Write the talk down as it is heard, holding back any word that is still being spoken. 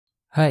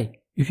Hi,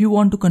 if you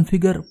want to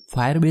configure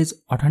Firebase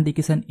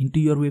authentication into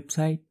your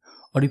website,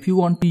 or if you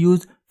want to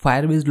use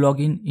Firebase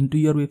login into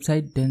your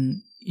website,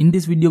 then in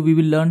this video we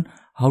will learn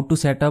how to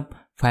set up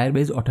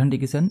Firebase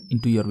authentication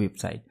into your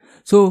website.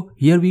 So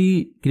here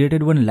we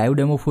created one live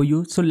demo for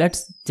you. So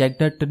let's check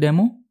that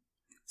demo.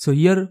 So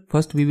here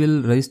first we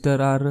will register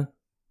our.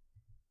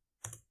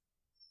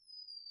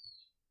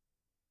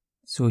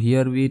 So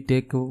here we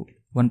take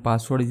one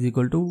password is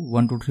equal to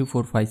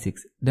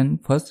 123456. Then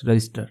first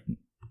register.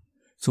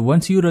 So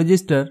once you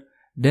register,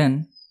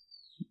 then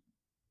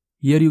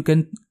here you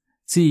can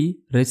see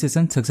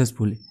registration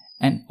successfully,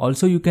 and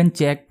also you can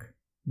check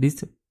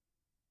this,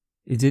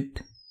 is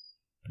it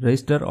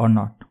registered or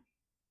not.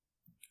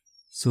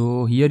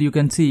 So here you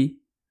can see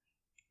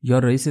your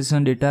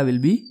registration data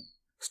will be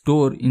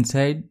stored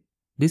inside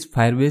this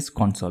Firebase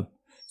console.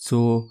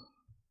 So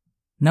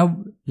now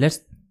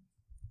let's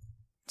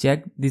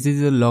check this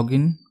is a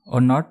login or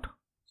not.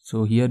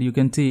 So here you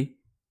can see,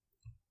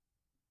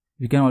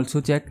 we can also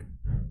check.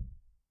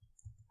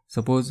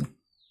 Suppose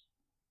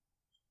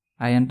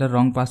I enter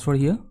wrong password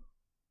here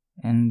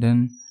and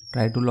then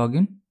try to log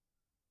in.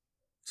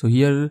 So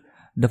here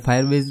the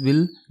Firebase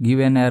will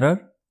give an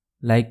error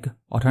like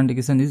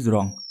authentication is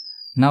wrong.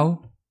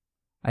 Now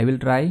I will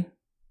try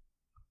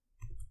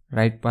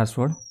right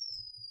password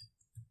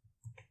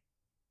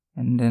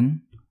and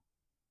then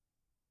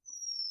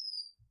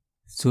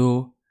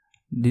so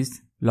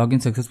this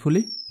login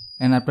successfully,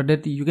 and after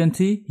that you can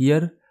see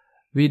here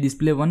we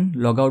display one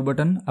logout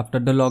button after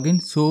the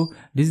login. So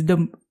this is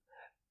the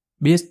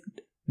best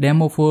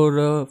demo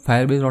for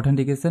Firebase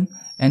authentication,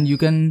 and you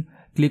can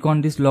click on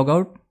this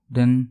logout,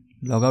 then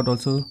logout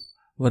also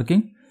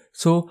working.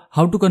 So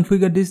how to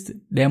configure this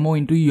demo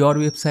into your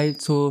website?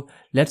 So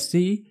let's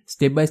see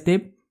step by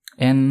step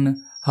and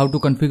how to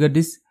configure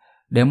this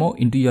demo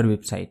into your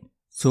website.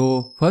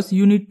 So first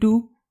you need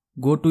to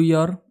go to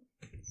your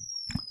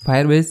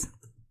Firebase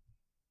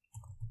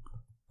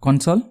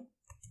console.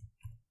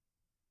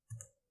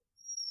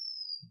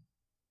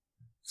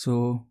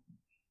 So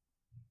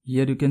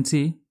here you can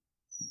see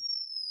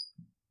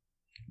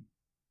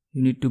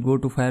you need to go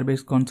to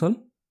Firebase console,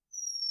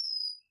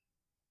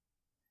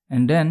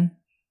 and then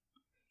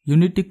you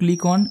need to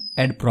click on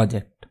add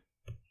project,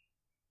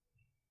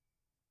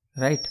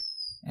 right?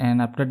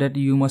 And after that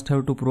you must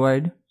have to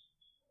provide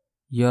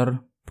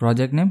your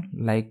project name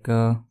like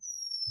right,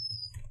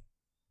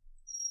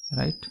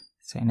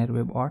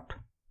 Shinerweb auth,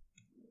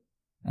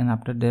 and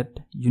after that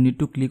you need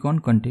to click on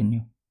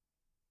continue.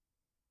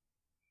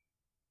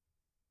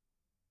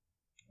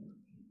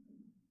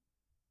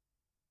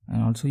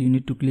 And also you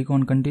need to click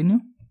on continue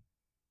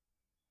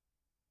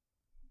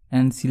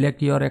and select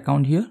your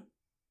account here,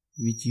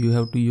 which you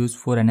have to use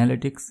for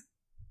analytics,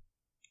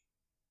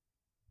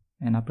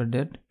 and after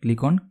that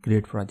click on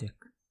create project.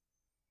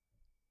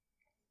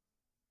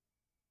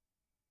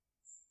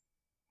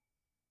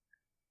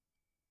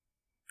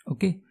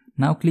 Okay,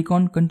 now click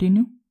on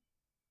continue.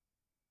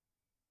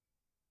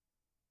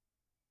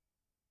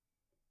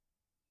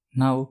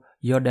 Now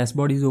your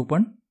dashboard is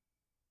open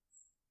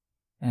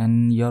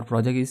and your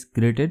project is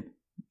created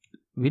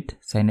with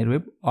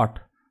Shinerweb auth,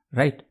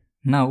 right?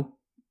 Now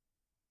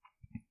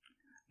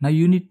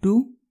you need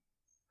to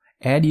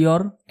add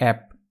your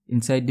app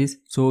inside this.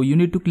 So you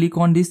need to click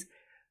on this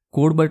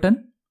code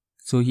button.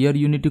 So here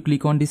you need to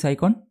click on this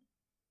icon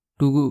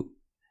to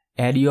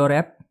add your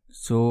app.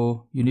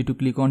 So you need to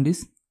click on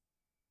this,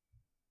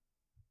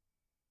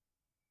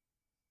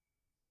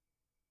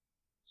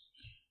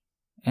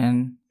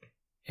 and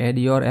add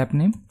your app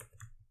name.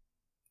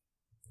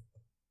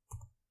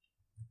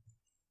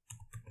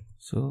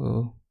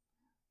 So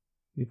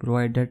we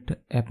provide that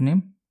app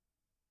name,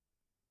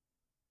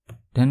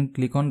 then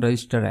click on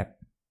register app.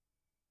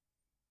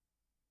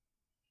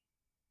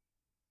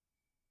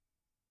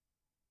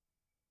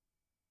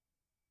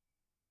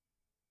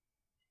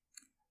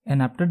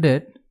 And after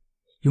that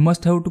you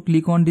must have to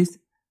click on this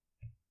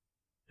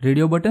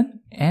radio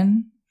button,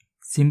 and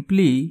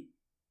simply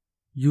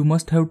you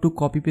must have to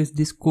copy paste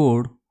this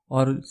code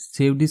or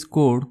save this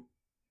code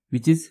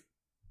which is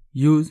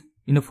used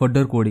in a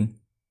further coding.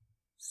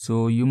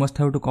 So you must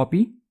have to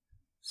copy.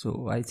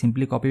 So I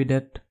simply copy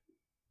that.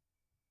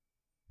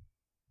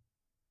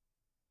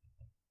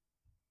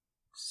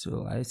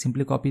 So I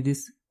simply copy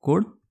this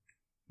code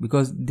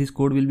because this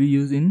code will be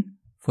used in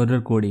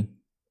further coding.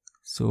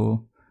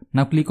 So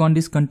now click on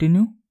this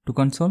continue to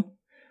console.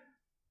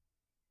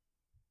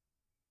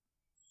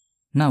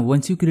 Now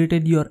once you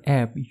created your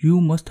app, you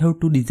must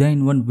have to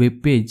design one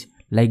web page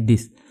like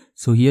this.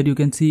 So here you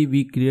can see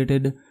we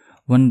created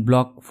one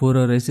block for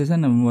a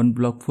registration and one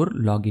block for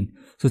login.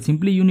 So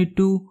simply you need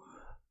to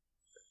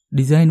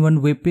design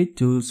one web page.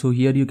 So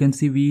here you can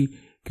see we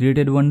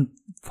created one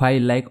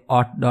file like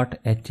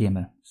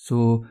auth.html.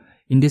 So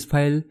in this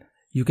file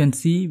you can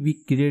see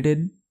we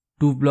created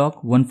two blocks,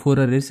 one for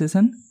a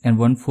registration and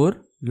one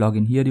for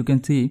login. Here you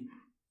can see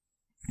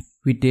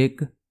we take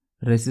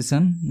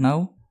registration.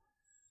 Now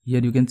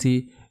here you can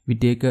see we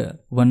take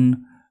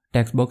one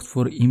text box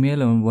for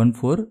email and one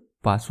for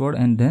password,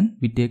 and then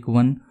we take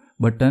one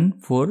button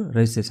for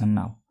registration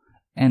now.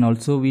 And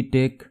also we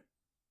take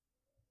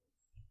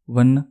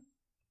one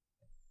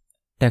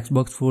text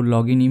box for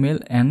login email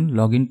and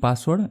login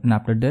password, and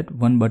after that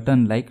one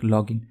button like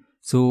login.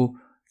 So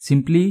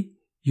simply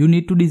you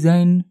need to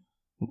design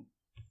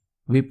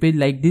web page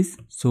like this.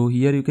 So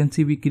here you can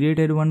see we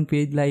created one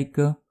page like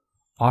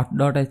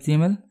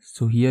auth.html.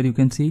 So here you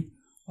can see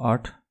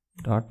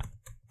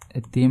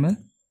auth.html.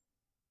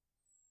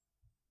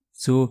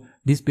 So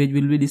this page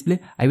will be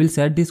displayed. I will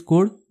set this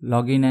code,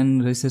 login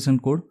and registration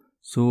code.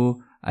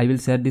 So I will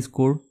set this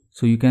code,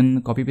 so you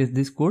can copy paste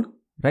this code,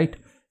 right?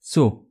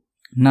 So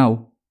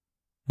now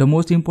the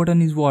most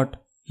important is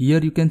what? Here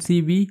you can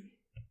see we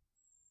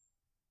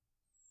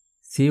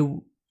save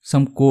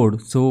some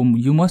code. So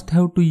you must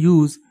have to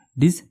use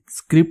this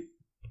script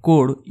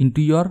code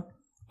into your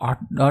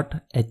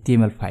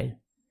auth.html file.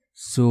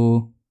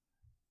 So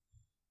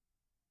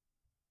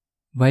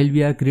while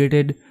we are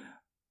created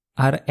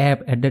our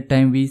app, at that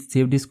time we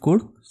save this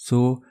code.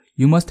 So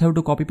you must have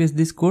to copy paste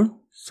this code.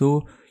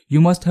 So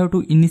you must have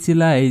to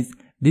initialize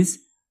this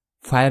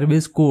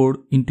Firebase code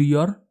into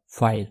your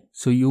file.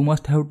 So you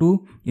must have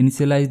to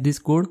initialize this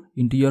code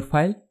into your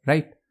file,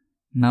 right?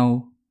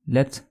 Now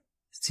let's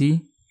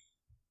see.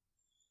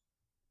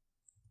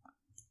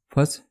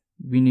 First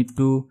we need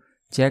to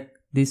check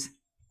this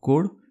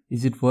code,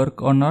 is it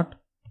work or not,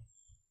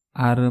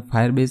 our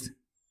Firebase.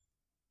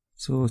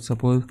 So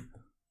suppose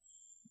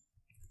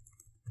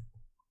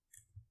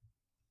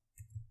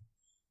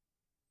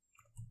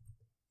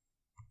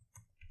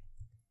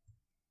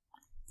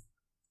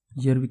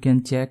here we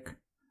can check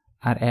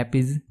our app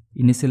is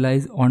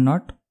initialized or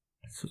not.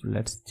 So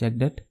let's check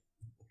that.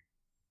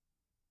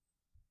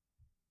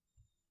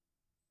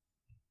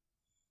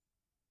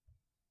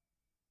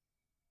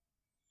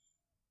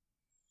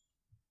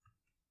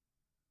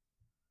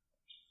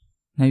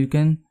 Now you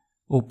can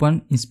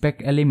open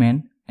inspect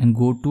element and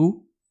go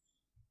to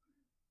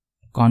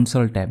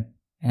console tab,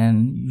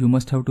 and you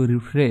must have to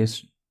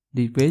refresh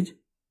the page.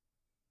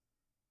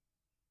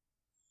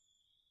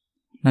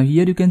 Now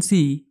here you can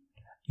see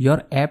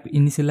your app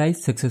initialized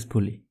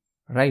successfully,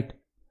 right?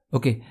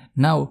 Okay,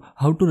 now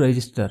how to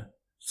register?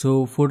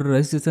 So for the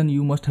registration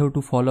you must have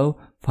to follow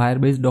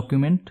Firebase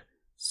document.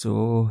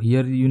 So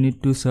here you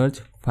need to search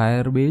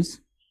Firebase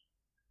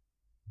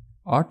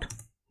auth.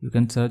 You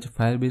can search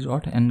Firebase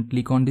auth and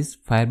click on this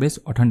Firebase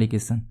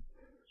authentication.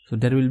 So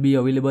there will be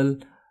available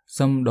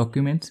some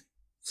documents.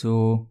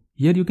 So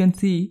here you can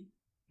see,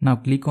 now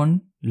click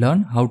on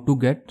learn how to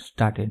get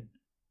started,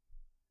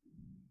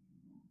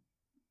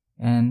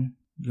 and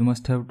you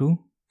must have to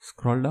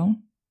scroll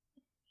down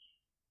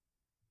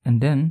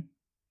and then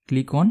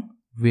click on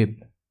web.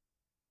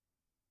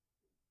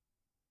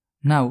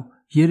 Now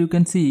here you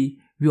can see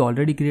we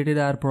already created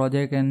our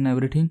project and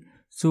everything.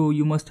 So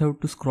you must have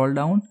to scroll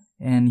down,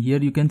 and here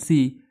you can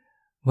see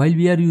while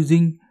we are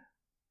using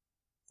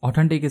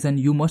authentication,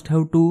 you must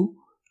have to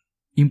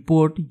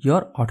import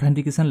your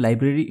authentication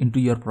library into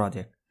your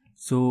project.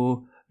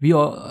 So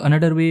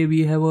another way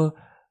we have a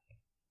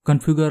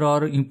configure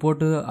or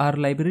import our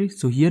library.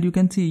 So here you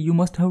can see you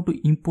must have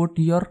to import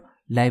your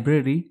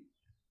library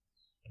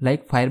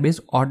like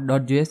Firebase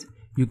auth.js.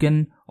 You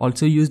can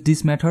also use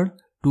this method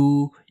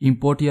to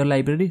import your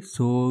library.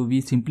 So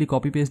we simply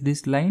copy paste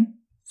this line.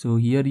 So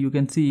here you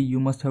can see you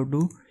must have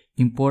to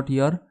import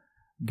your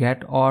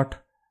get auth,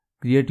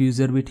 create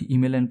user with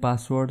email and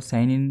password,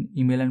 sign in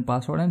email and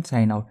password, and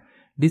sign out.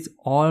 This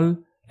all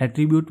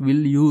attribute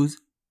will use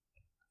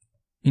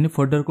in a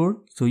further code.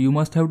 So you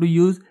must have to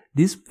use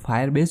this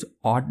Firebase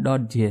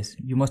auth.js.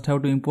 You must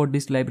have to import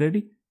this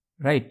library,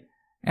 right?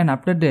 And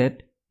after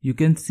that you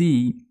can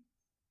see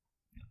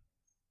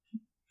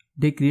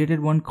they created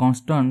one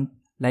constant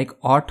like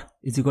auth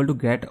is equal to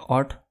get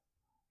auth,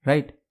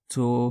 right?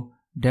 So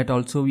that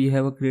also we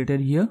have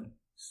created here.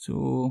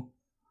 So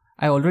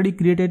I already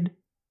created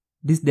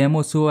this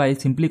demo, so I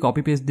simply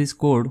copy paste this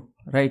code,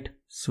 right?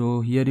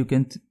 So here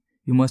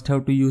you must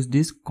have to use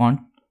this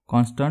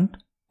constant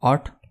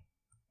auth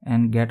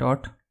and get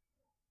auth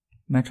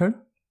method.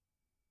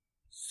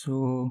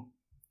 So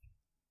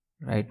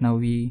right now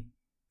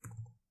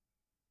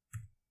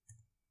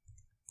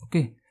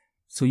okay,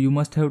 so you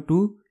must have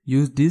to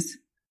use this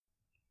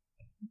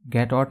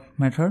get auth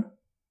method,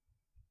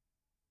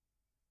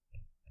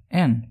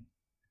 and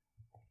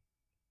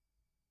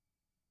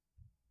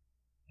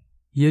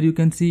here you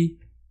can see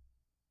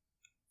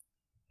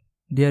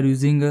they are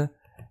using a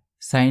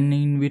sign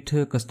in with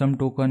a custom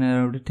token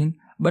and everything,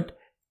 but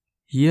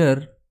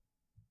here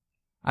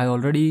I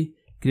already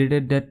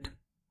created that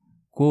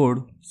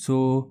code,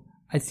 so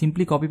I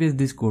simply copy paste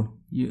this code.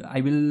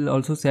 I will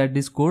also set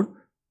this code.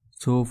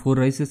 So for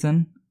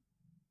registration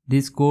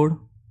this code,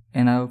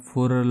 and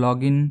for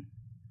login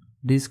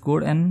this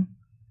code, and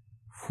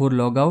for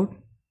logout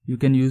you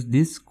can use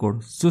this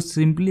code. So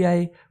simply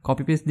I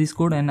copy paste this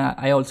code, and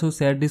I also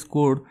set this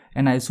code,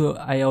 and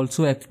I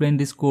also explain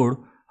this code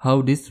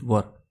how this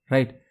work,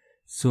 right?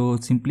 So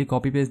simply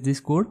copy paste this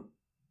code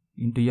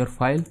into your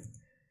file.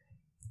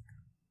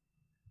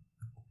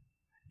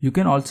 you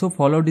can also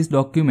follow this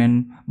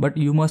document, but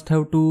you must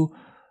have to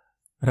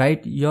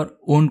write your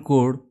own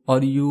code,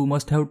 or you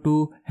must have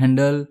to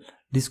handle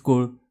this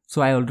code.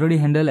 So I already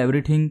handle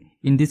everything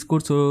in this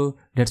code, so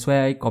that's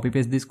why I copy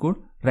paste this code.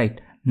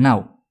 Right,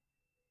 now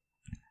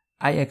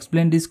I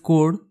explain this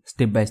code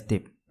step by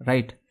step.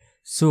 Right,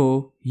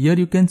 so here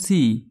you can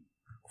see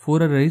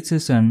for a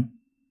registration,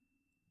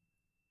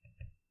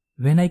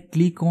 when I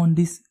click on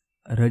this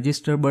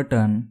register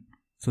button,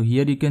 so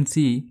here you can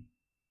see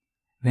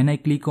when I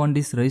click on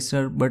this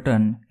register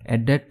button,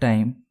 at that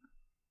time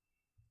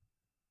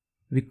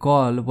we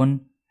call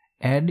one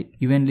add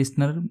event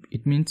listener.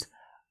 It means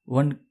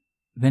when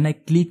I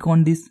click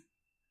on this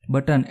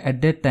button,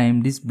 at that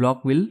time this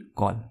block will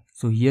call.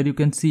 So here you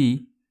can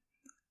see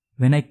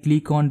when I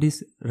click on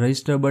this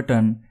register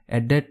button,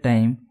 at that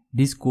time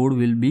this code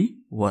will be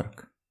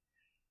work.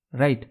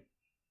 Right,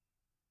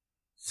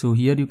 so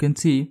here you can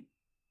see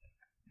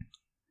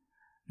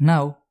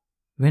now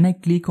when I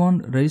click on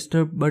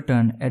register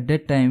button, at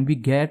that time we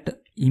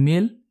get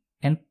email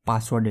and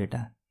password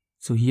data.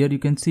 So here you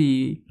can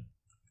see,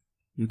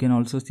 you can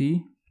also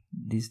see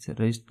this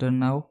register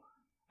now,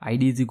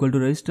 ID is equal to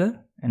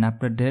register, and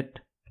after that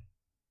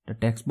the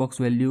text box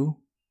value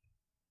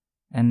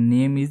and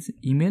name is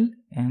email,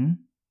 and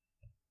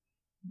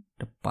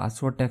the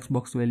password text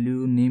box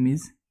value name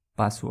is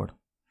password.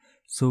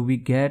 So we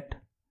get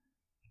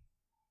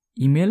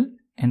email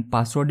and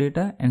password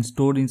data and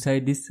stored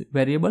inside this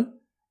variable,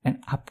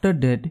 and after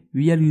that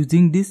we are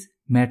using this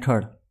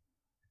method.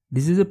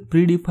 This is a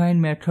predefined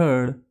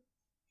method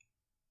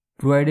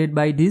provided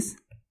by this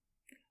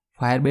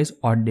Firebase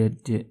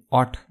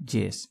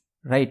auth.js.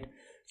 Right,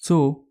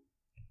 so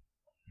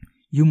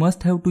you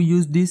must have to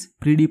use this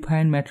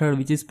predefined method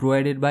which is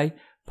provided by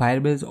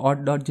Firebase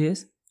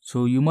auth.js.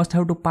 So you must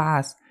have to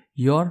pass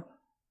your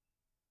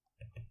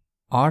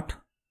auth,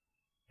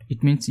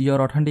 it means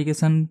your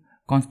authentication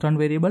constant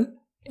variable,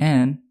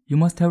 and you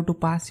must have to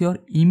pass your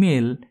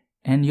email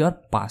and your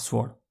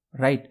password.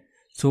 Right,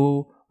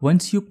 so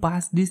once you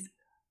pass these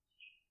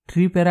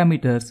 3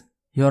 parameters,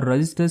 your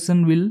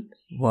registration will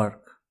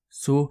work.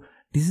 So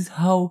this is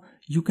how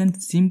you can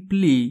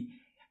simply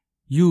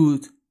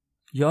use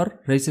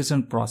your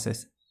registration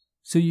process.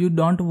 So you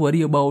don't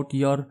worry about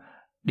your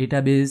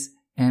database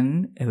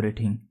and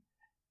everything.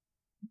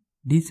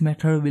 This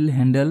method will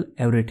handle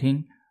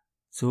everything.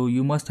 So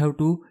you must have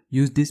to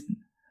use this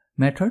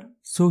method.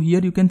 So here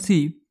you can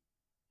see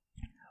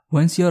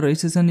once your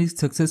registration is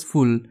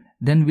successful,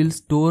 then we'll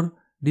store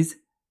this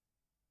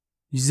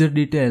user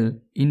detail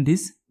in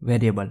this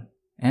variable,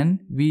 and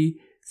we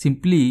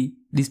simply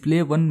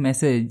display one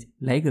message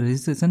like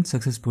registration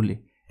successfully.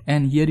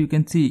 And here you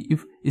can see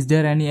if is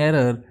there any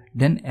error,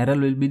 then error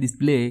will be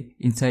displayed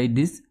inside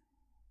this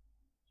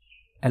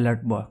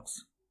alert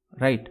box.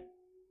 Right,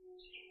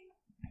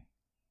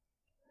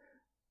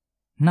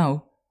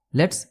 now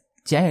let's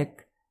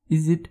check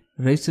is it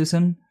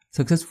registration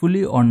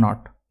successfully or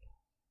not.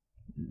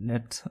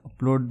 Let's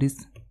upload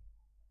this.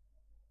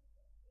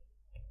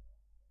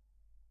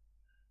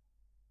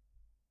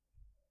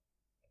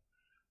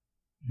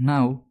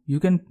 Now you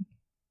can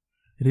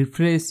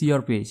refresh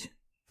your page.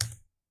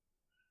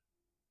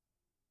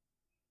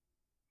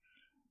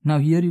 Now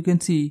here you can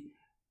see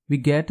we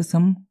get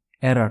some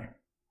error.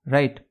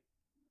 Right,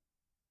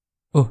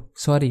 oh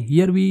sorry,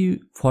 here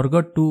we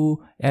forgot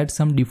to add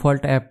some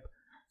default app.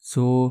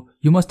 So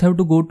you must have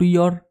to go to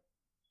your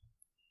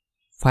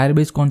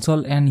Firebase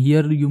console, and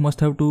here you must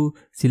have to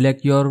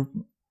select your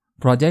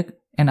project,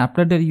 and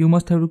after that you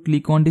must have to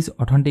click on this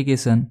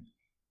authentication,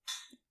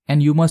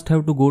 and you must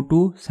have to go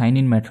to sign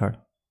in method.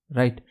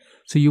 Right,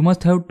 so you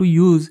must have to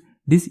use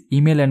this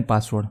email and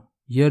password.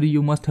 Here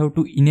you must have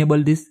to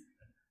enable this.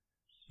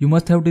 You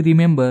must have to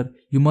remember,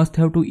 you must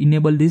have to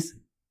enable this,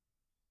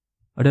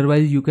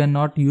 otherwise you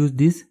cannot use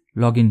this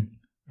login.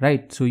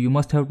 Right, so you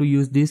must have to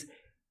use this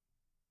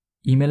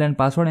email and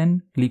password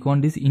and click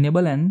on this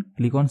enable and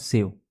click on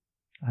save.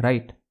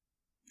 Right,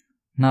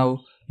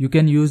 now you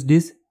can use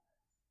this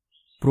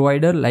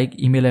provider like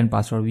email and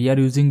password. We are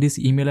using this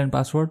email and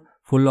password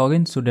full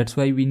login, so that's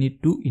why we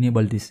need to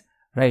enable this.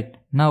 Right,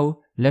 now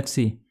let's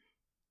see.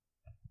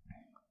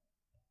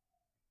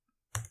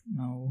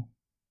 Now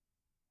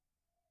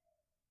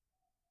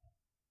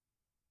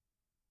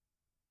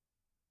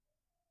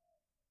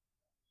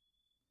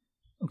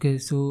okay,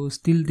 so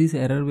still this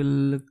error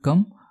will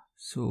come.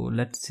 So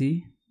let's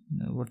see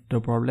what the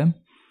problem.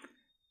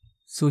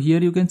 So here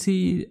you can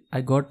see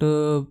I got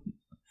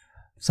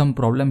some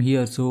problem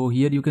here. So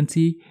here you can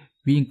see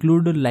we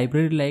include a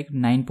library like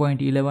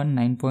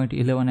 9.11,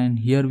 9.11, and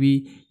here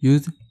we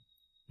use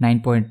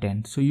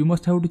 9.10. So you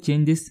must have to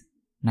change this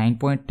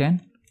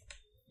 9.10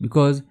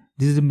 because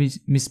this is a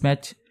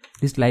mismatch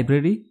this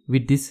library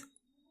with this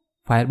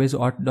Firebase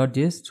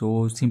auth.js.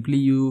 So simply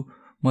you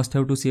must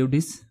have to save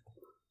this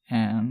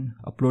and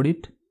upload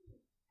it,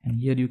 and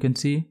here you can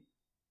see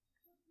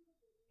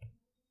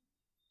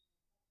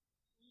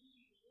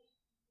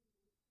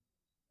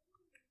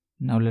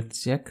now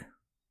let's check,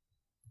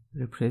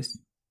 refresh.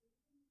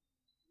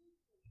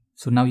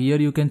 So now here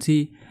you can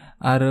see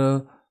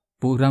our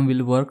program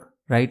will work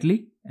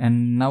rightly.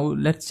 And now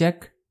let's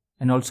check.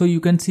 And also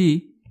you can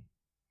see,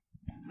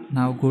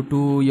 now go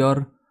to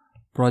your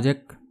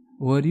project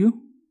overview,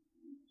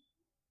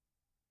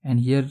 and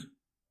here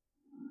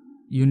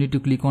you need to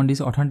click on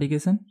this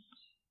authentication,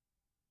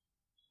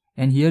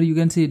 and here you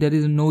can see there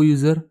is no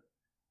user.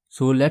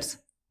 So let's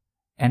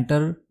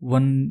enter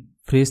one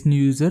fresh new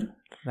user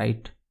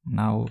right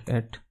now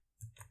at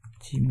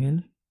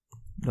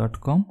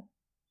gmail.com,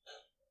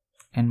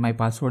 and my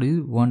password is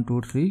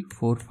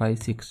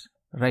 123456,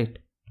 right?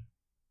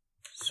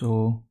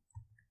 So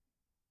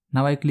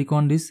now I click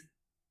on this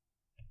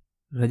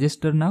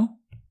register now.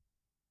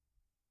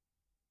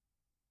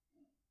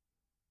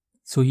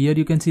 So here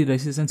you can see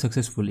registration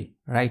successfully,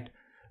 right?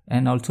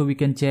 And also we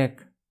can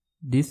check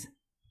this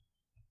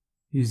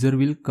user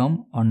will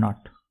come or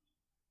not.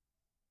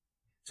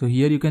 So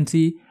here you can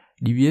see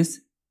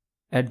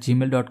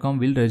dbs@gmail.com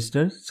will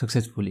register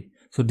successfully.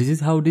 So this is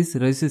how this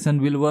registration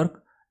will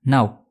work.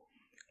 Now,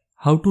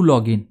 how to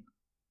log in?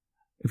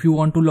 If you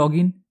want to log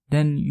in,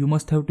 then you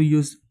must have to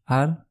use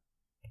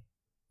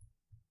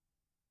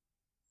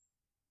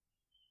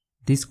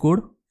this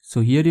code. So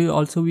here you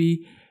also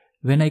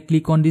when I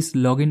click on this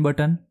login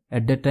button,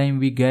 at that time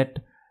we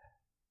get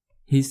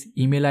his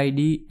email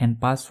ID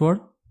and password,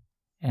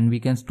 and we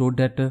can store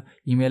that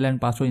email and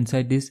password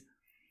inside this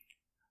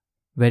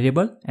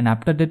variable. And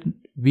after that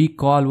we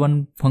call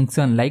one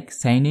function like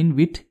sign in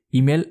with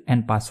email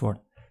and password.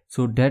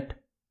 So that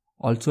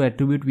also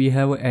attribute we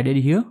have added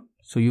here.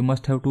 So you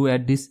must have to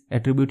add this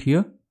attribute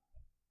here.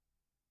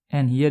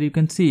 And here you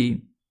can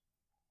see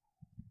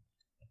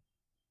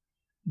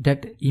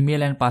that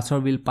email and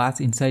password will pass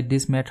inside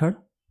this method.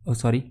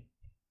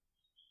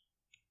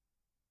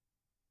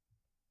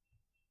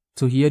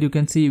 So here you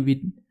can see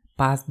we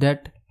pass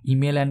that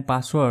email and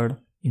password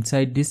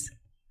inside this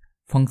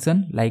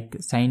function like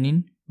sign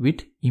in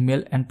with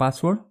email and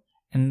password.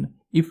 And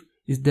if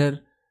is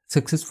there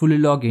successfully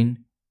login,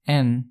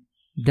 and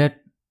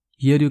that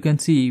here you can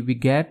see we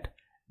get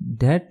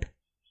that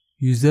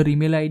user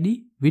email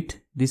ID with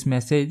this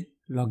message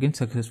login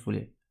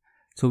successfully.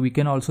 So we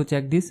can also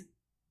check this,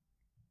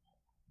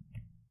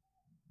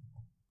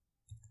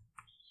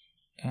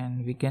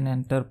 and we can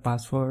enter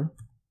password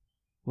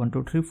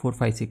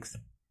 123456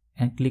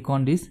 and click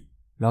on this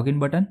login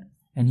button.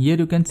 And here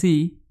you can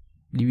see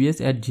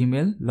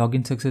dbs@gmail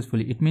login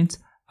successfully. It means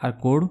our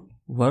code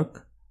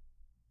work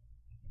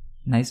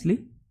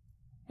nicely.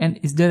 And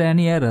is there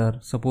any error?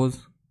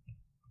 Suppose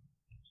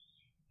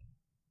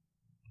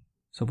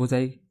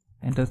I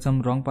enter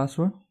some wrong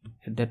password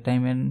at that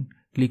time and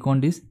click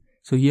on this.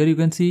 So here you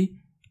can see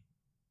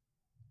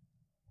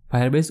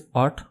Firebase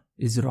auth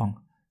is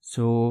wrong.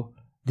 So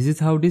this is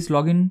how this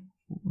login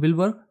will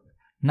work.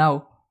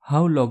 Now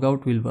how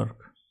logout will work?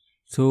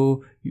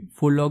 So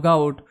for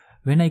logout,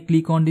 when I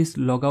click on this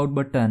logout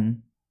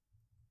button,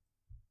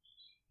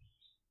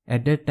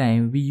 at that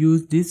time we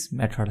use this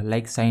method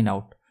like sign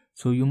out.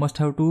 So you must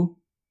have to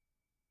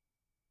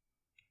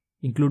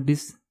include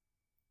this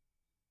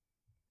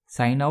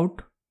sign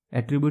out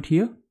attribute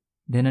here,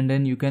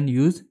 then you can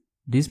use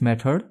this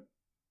method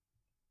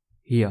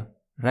here,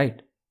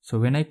 right? So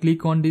when I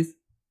click on this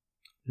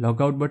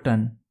logout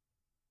button,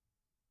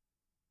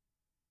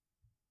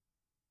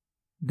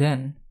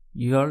 then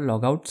you are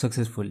log out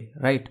successfully,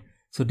 right?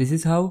 So this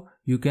is how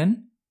you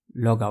can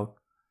log out.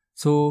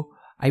 So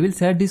I will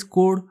share this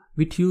code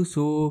with you.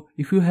 So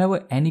if you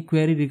have any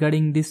query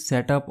regarding this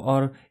setup,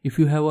 or if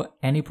you have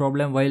any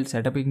problem while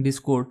setuping this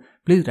code,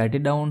 please write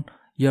it down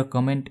your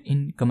comment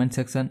in comment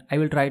section. I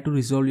will try to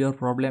resolve your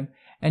problem,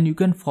 and you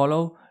can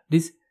follow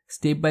this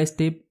step by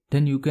step.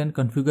 Then you can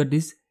configure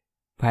this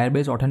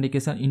Firebase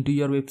authentication into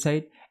your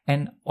website.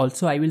 And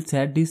also I will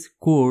share this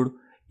code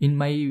in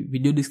my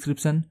video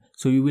description,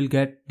 so you will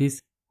get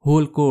this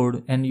whole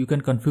code and you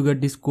can configure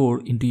this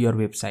code into your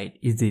website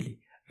easily,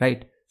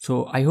 right?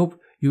 So I hope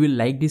you will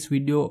like this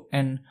video,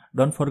 and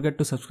don't forget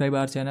to subscribe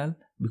our channel,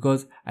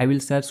 because I will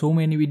share so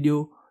many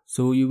videos,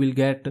 so you will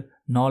get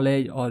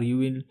knowledge, or you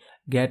will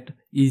get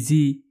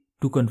easy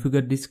to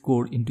configure this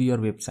code into your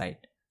website.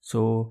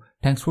 So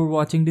thanks for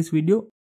watching this video.